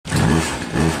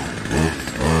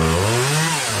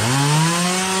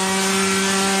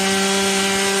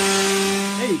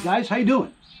guys, how you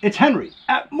doing? It's Henry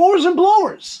at Mowers and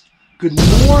Blowers. Good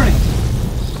morning.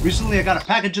 Recently I got a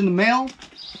package in the mail,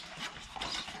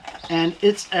 and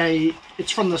it's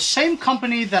from the same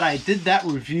company that I did that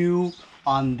review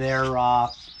on their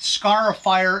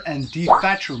scarifier and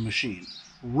dethatcher machine,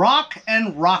 Rock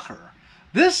and Rocker.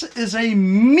 This is a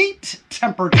meat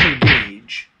temperature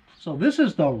gauge. So this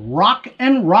is the Rock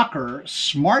and Rocker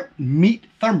Smart Meat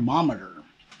Thermometer.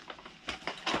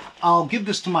 I'll give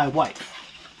this to my wife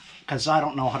because I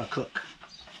don't know how to cook.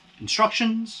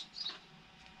 Instructions,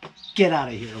 get out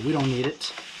of here. We don't need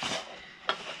it.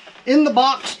 In the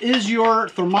box is your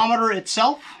thermometer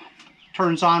itself.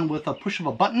 Turns on with a push of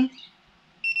a button.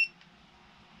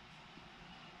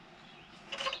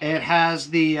 It has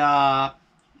the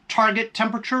target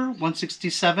temperature,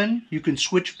 167. You can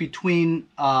switch between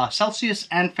Celsius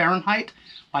and Fahrenheit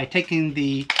by taking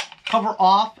the cover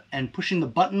off and pushing the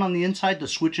button on the inside to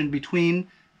switch in between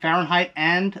Fahrenheit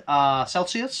and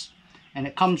Celsius. And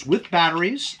it comes with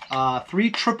batteries,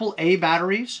 3 AAA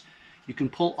batteries. You can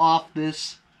pull off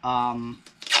this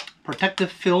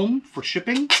protective film for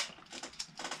shipping.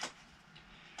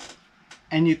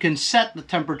 And you can set the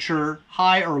temperature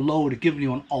high or low to give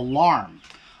you an alarm.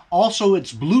 Also,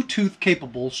 it's Bluetooth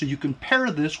capable, so you can pair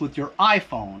this with your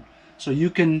iPhone. So you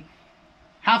can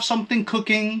have something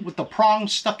cooking with the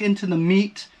prongs stuck into the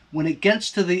meat. When it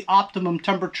gets to the optimum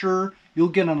temperature, you'll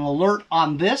get an alert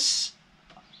on this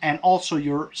and also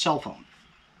your cell phone.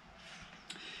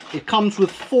 It comes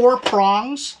with 4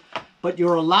 prongs, but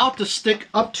you're allowed to stick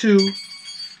up to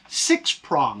 6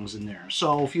 prongs in there.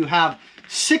 So if you have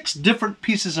 6 different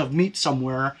pieces of meat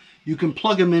somewhere, you can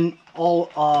plug them in all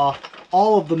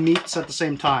of the meats at the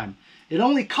same time. It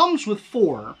only comes with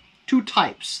 2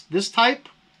 types. This type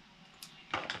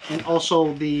and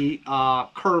also the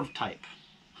curved type.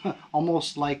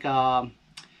 Almost like,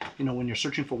 you know, when you're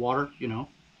searching for water, you know.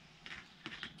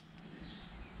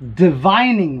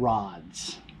 Divining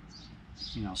rods.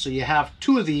 You know, so you have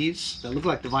 2 of these that look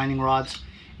like divining rods.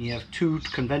 And you have 2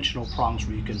 conventional prongs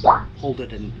where you can hold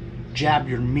it and jab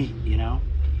your meat, you know.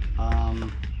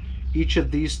 Each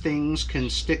of these things can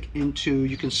stick into,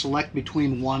 you can select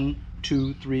between 1,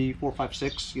 2, 3, 4, 5,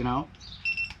 6, you know.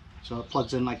 So it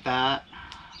plugs in like that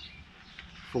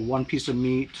for 1 piece of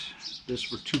meat, this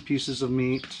for 2 pieces of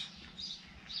meat.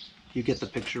 You get the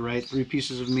picture, right? 3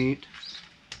 pieces of meat,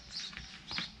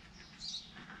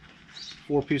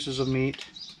 4 pieces of meat.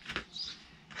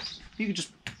 You can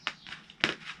just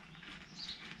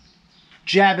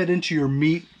jab it into your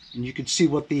meat and you can see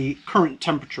what the current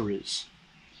temperature is.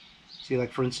 See,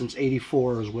 like for instance,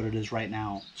 84 is what it is right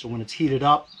now. So when it's heated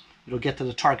up, it'll get to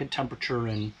the target temperature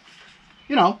and,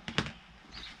 you know,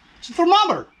 it's a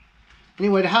thermometer.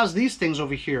 Anyway, it has these things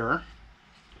over here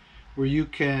where you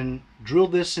can drill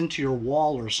this into your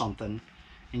wall or something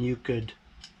and you could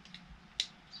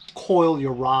coil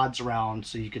your rods around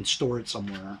so you can store it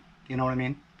somewhere. You know what I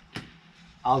mean?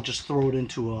 I'll just throw it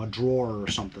into a drawer or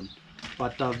something.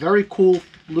 But very cool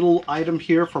little item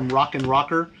here from Rock and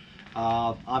Rocker.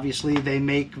 Obviously, they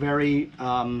make very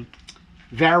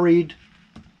varied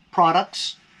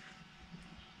products,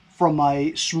 from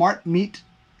a smart meat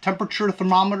temperature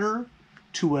thermometer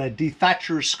to a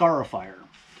dethatcher scarifier.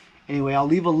 Anyway, I'll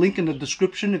leave a link in the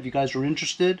description if you guys are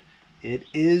interested. It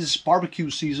is barbecue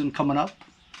season coming up,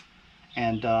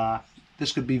 and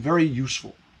this could be very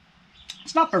useful.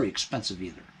 It's not very expensive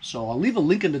either, so I'll leave a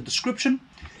link in the description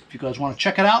if you guys want to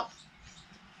check it out.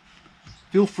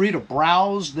 Feel free to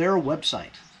browse their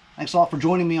website. Thanks a lot for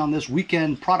joining me on this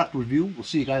weekend product review. We'll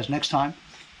see you guys next time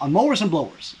on Mowers and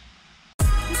Blowers.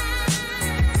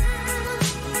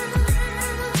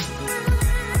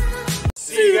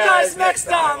 See you guys next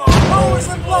time on Mowers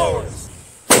and Blowers.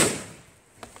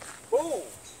 Whoa.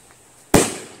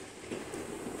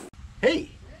 Hey,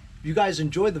 if you guys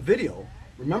enjoyed the video,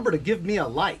 remember to give me a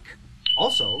like.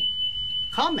 Also,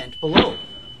 comment below.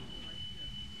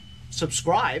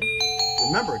 Subscribe.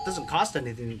 Remember, it doesn't cost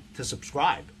anything to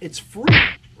subscribe. It's free,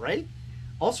 right?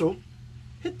 Also,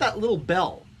 hit that little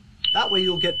bell. That way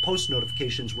you'll get post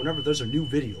notifications whenever there's a new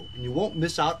video and you won't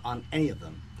miss out on any of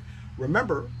them.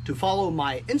 Remember to follow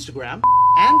my Instagram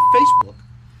and Facebook,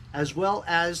 as well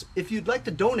as if you'd like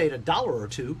to donate $1 or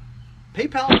 2,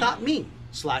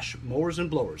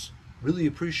 paypal.me/mowersandblowers. Really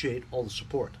appreciate all the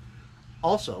support.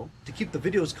 Also, to keep the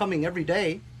videos coming every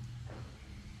day,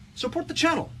 support the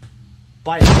channel.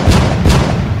 Bye.